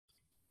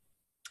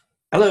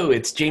Hello,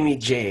 it's Jamie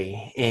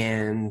J,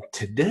 and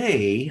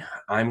today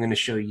I'm going to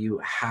show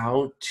you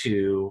how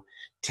to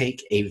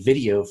take a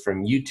video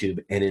from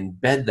YouTube and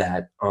embed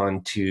that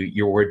onto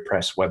your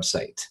WordPress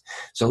website.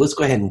 So let's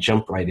go ahead and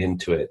jump right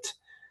into it.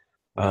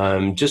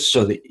 Just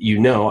so that you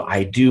know,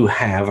 I'm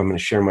going to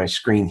share my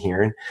screen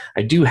here, and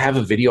I do have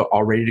a video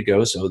all ready to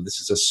go. So this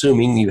is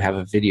assuming you have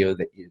a video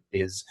that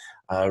is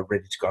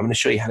ready to go. I'm going to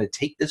show you how to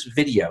take this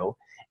video,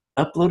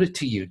 upload it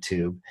to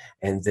YouTube,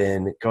 and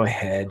then go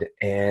ahead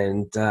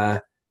and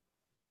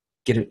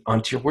get it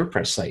onto your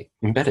WordPress site,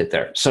 embed it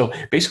there. So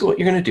basically what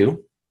you're going to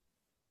do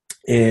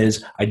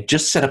is I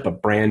just set up a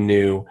brand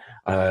new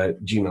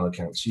Gmail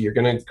account. So you're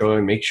going to go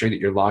and make sure that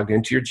you're logged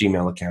into your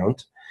Gmail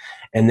account.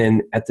 And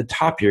then at the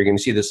top, you're going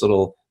to see this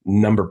little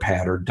number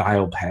pad or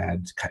dial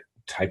pad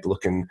type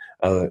looking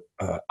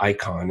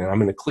icon. And I'm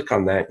going to click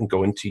on that and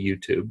go into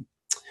YouTube.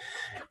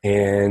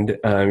 And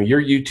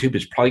your YouTube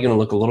is probably going to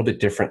look a little bit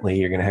differently.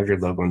 You're going to have your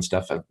logo and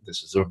stuff.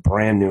 This is a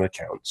brand new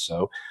account.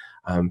 So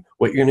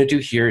what you're going to do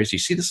here is you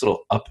see this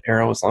little up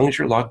arrow. As long as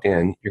you're logged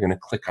in, you're going to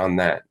click on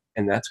that.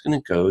 And that's going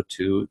to go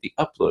to the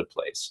upload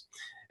place.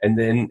 And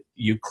then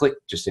you click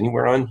just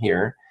anywhere on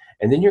here.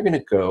 And then you're going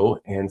to go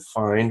and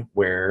find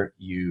where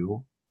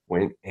you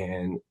went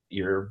and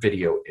your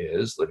video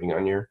is living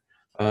on your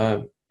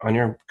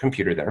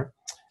computer there.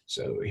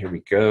 So here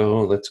we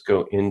go. Let's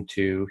go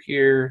into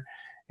here.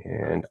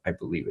 And I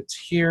believe it's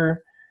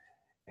here.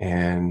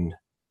 And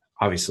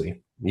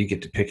obviously, you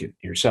get to pick it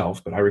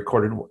yourself, but I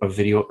recorded a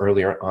video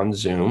earlier on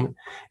Zoom.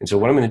 And so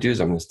what I'm going to do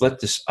is I'm going to let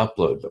this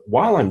upload. But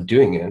while I'm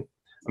doing it,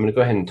 I'm going to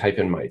go ahead and type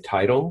in my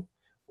title.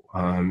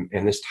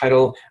 And this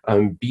title,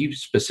 be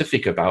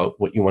specific about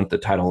what you want the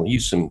title.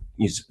 Use some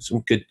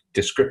good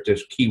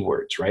descriptive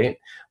keywords, right?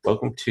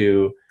 Welcome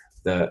to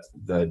the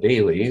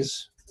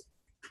dailies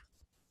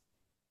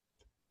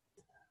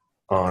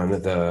on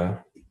the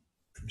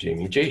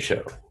Jamie J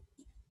Show.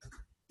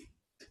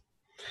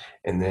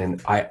 And then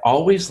I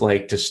always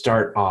like to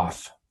start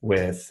off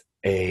with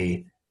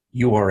a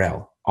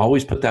URL.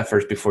 Always put that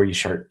first before you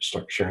start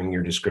sharing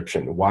your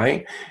description.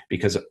 Why?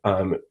 Because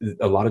a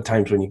lot of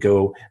times when you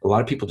go, a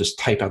lot of people just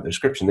type out the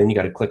description, then you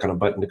got to click on a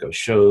button to go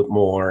show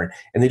more,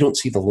 and they don't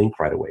see the link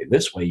right away.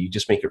 This way, you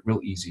just make it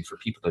real easy for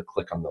people to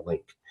click on the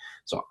link.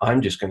 So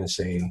I'm just going to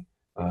say,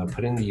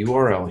 put in the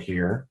URL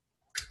here,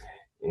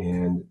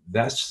 and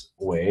that's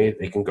the way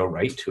they can go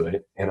right to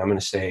it. And I'm going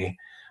to say,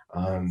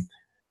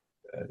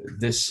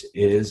 this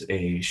is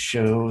a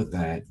show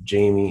that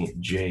Jamie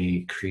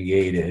J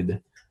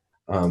created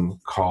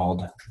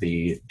called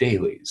The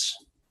Dailies.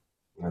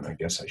 And I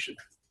guess I should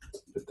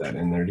put that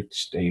in there to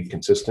stay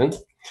consistent.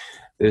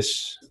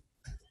 This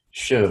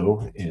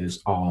show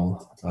is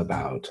all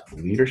about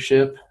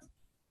leadership,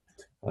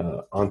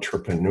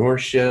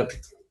 entrepreneurship,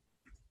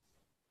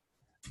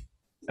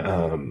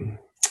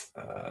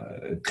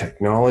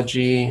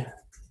 technology,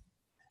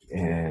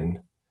 and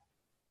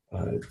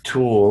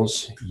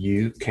tools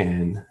you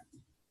can,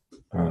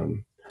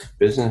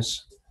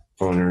 business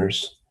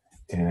owners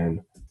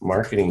and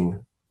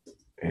marketing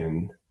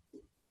and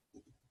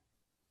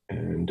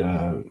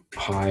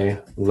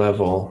high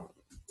level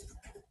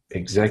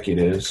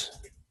executives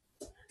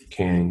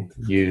can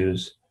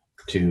use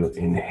to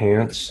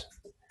enhance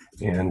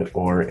and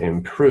or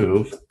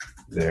improve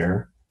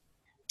their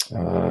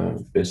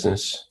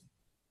business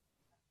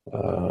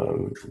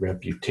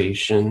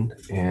reputation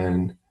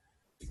and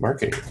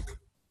marketing.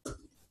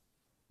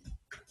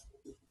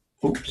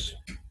 Oops.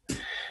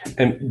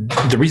 And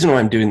the reason why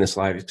I'm doing this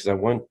live is because I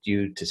want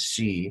you to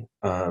see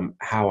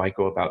how I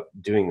go about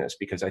doing this,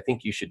 because I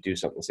think you should do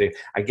something. Say,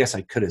 I guess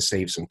I could have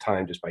saved some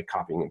time just by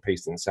copying and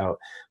pasting this out,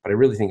 but I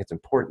really think it's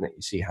important that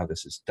you see how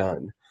this is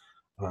done.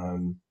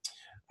 And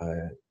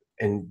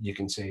you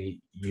can say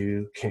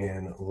you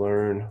can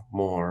learn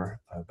more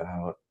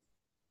about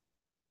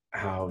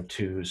how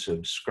to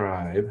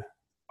subscribe.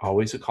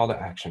 Always a call to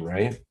action,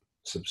 right?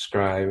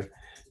 Subscribe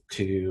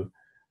to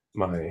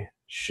my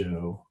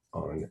show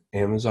on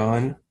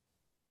Amazon.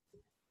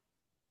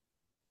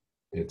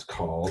 It's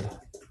called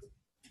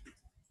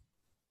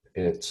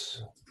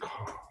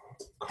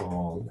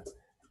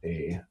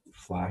a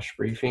flash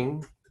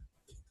briefing.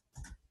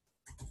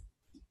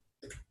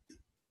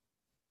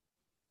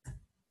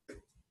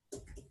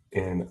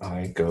 And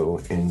I go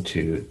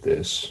into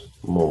this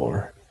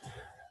more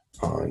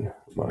on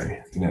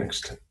my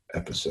next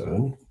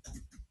episode.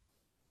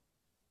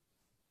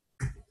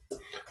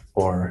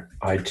 Or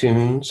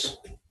iTunes,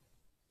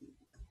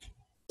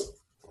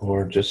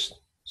 or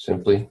just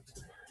simply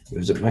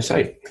visit my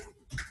site.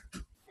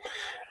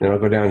 Then I'll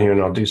go down here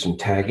and I'll do some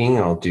tagging.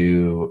 I'll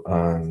do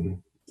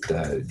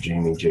the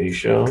Jamie J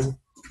Show.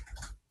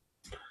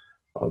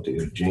 I'll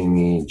do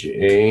Jamie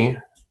J.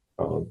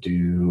 I'll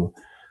do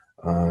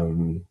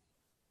the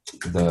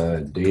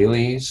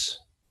dailies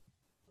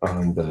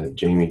on the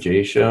Jamie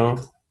J Show.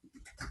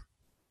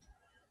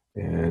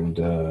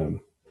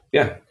 And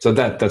yeah, so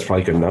that's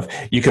probably good enough.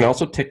 You can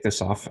also tick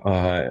this off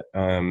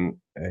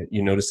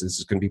you notice this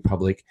is going to be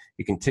public.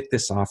 You can tick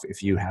this off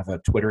if you have a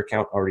Twitter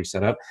account already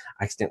set up.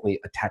 I accidentally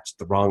attached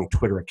the wrong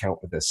Twitter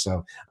account with this,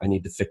 so I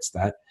need to fix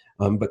that.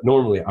 But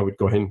normally I would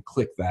go ahead and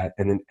click that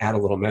and then add a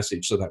little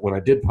message so that when I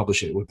did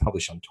publish it, it would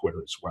publish on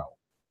Twitter as well.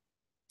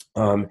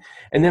 And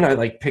then I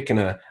like picking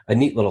a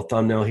neat little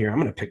thumbnail here. I'm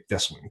going to pick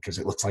this one because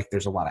it looks like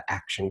there's a lot of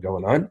action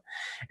going on.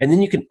 And then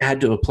you can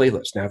add to a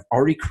playlist. Now, I've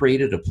already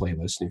created a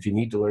playlist. And if you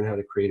need to learn how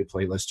to create a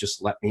playlist,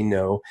 just let me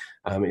know.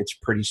 It's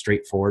pretty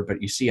straightforward.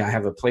 But you see, I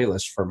have a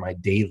playlist for my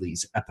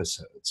dailies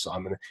episodes. So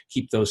I'm going to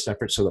keep those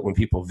separate so that when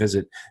people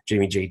visit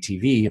Jaime J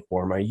TV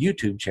or my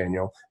YouTube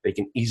channel, they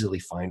can easily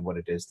find what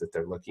it is that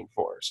they're looking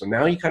for. So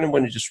now you kind of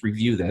want to just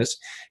review this.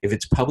 If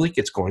it's public,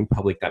 it's going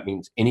public. That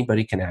means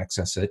anybody can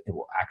access it. It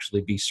will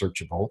actually be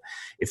searchable.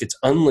 If it's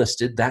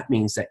unlisted, that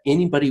means that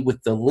anybody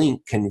with the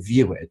link can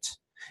view it.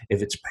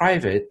 If it's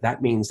private,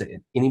 that means that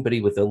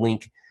anybody with a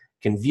link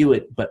can view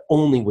it, but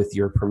only with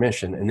your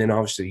permission. And then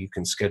obviously you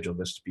can schedule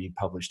this to be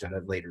published at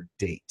a later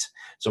date.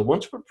 So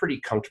once we're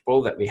pretty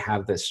comfortable that we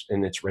have this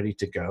and it's ready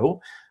to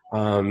go,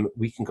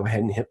 we can go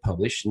ahead and hit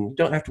publish. And you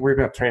don't have to worry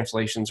about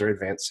translations or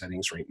advanced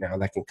settings right now.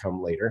 That can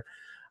come later.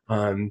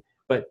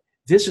 But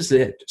this is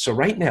it. So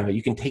right now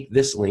you can take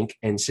this link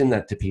and send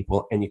that to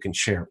people and you can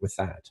share it with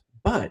that.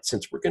 But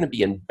since we're going to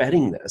be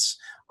embedding this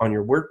on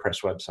your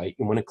WordPress website,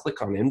 you want to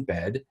click on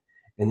embed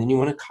and then you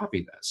want to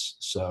copy this.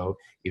 So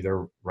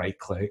either right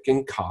click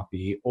and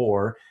copy,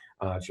 or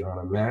if you're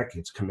on a Mac,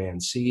 it's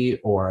Command C,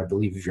 or I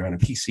believe if you're on a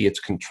PC,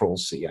 it's Control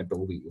C, I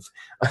believe.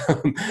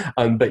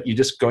 But you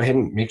just go ahead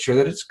and make sure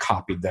that it's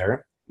copied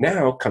there.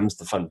 Now comes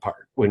the fun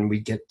part. When we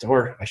get,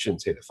 or I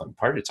shouldn't say the fun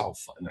part, it's all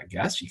fun, I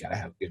guess. You got to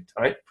have a good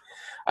time.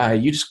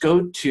 You just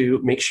go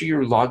to, make sure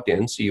you're logged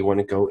in. So you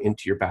want to go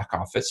into your back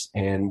office,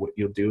 and what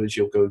you'll do is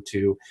you'll go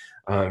to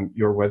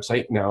your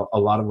website. Now, a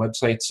lot of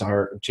websites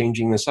are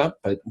changing this up,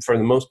 but for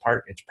the most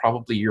part, it's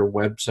probably your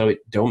website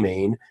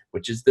domain,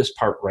 which is this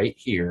part right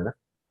here,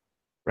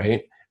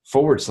 right? /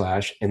 and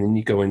then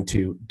you go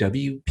into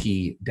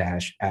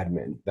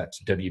WP-admin. That's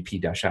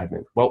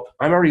WP-admin. Well,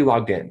 I'm already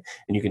logged in,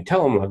 and you can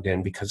tell I'm logged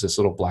in because this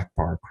little black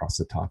bar across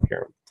the top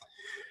here.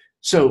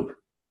 So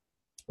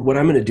what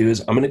I'm going to do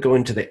is I'm going to go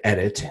into the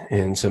edit,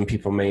 and some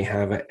people may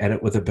have an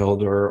edit with a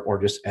builder or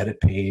just edit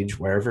page,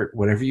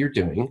 whatever you're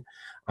doing.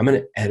 I'm going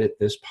to edit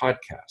this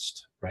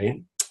podcast,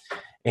 right?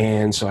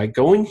 And so I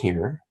go in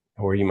here,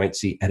 or you might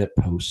see edit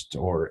post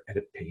or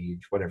edit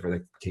page, whatever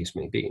the case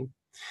may be.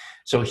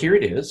 So here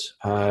it is,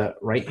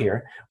 right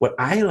here. What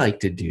I like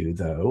to do,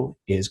 though,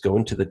 is go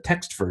into the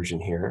text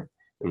version here.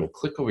 I'm going to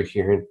click over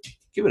here and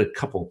give it a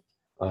couple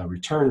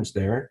returns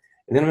there,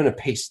 and then I'm going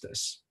to paste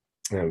this.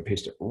 And I'm going to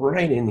paste it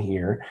right in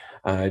here,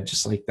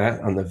 just like that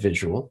on the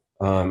visual.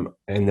 And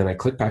then I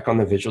click back on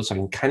the visual so I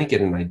can kind of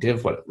get an idea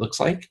of what it looks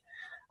like.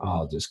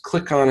 I'll just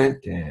click on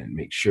it and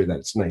make sure that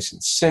it's nice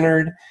and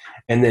centered,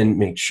 and then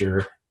make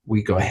sure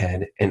we go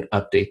ahead and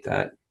update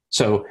that.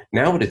 So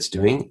now what it's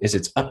doing is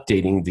it's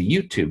updating the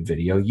YouTube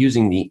video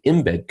using the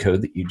embed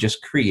code that you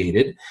just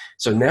created.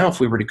 So now if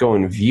we were to go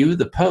and view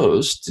the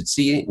post to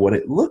see what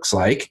it looks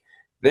like,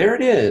 there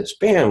it is.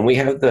 Bam, we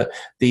have the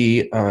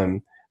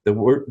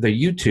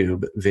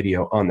YouTube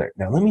video on there.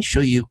 Now let me show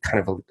you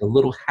kind of a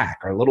little hack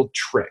or a little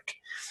trick.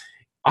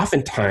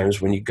 Oftentimes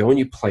when you go and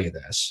you play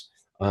this,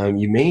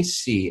 you may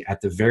see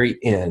at the very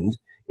end,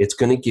 it's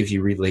going to give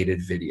you related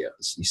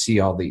videos. You see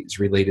all these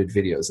related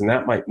videos, and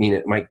that might mean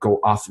it might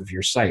go off of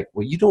your site.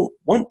 Well, you don't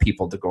want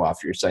people to go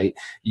off your site.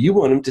 You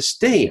want them to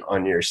stay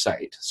on your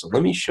site. So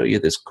let me show you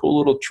this cool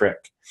little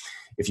trick.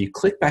 If you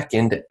click back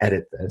in to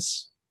edit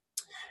this,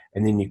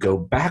 and then you go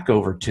back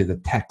over to the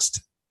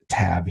text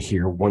tab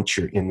here once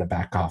you're in the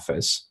back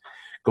office,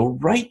 go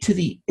right to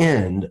the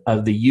end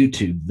of the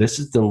YouTube. This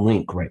is the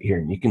link right here,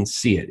 and you can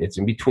see it. It's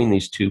in between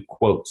these two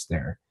quotes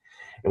there.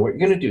 And what you're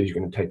going to do is you're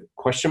going to type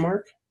question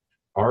mark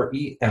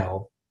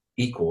REL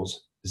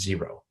equals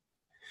 0.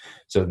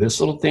 So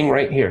this little thing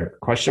right here,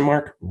 question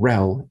mark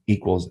rel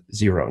equals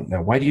 0.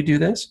 Now, why do you do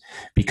this?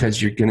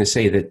 Because you're going to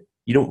say that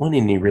you don't want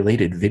any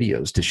related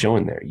videos to show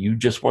in there. You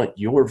just want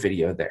your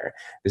video there.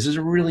 This is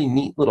a really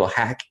neat little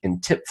hack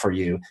and tip for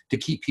you to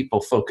keep people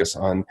focused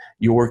on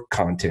your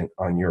content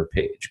on your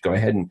page. Go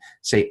ahead and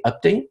say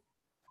update.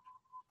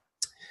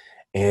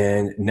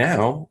 And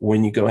now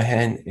when you go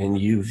ahead and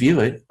you view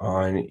it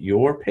on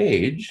your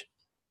page,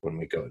 when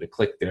we go to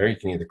click there, you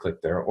can either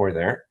click there or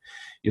there,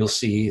 you'll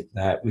see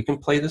that we can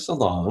play this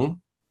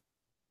along.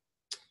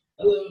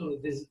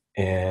 Hello,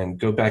 and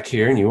go back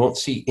here, and you won't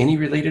see any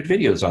related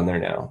videos on there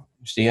now.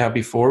 See how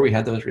before we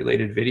had those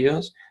related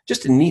videos?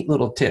 Just a neat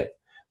little tip.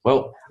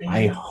 Well,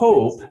 I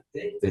hope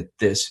that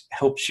this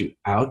helps you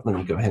out. Let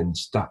me go ahead and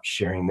stop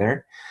sharing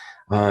there.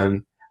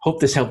 Hope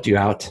this helped you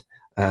out.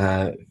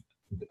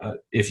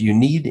 If you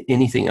need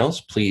anything else,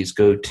 please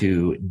go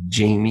to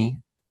Jaime-J.com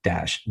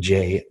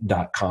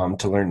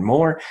to learn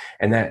more.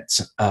 And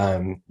that's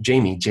Jaime,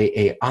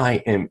 Jaime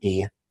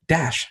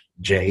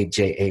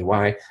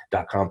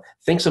 -J.Jay.com.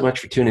 Thanks so much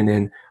for tuning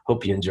in.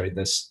 Hope you enjoyed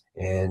this,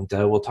 and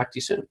we'll talk to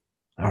you soon.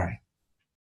 All right.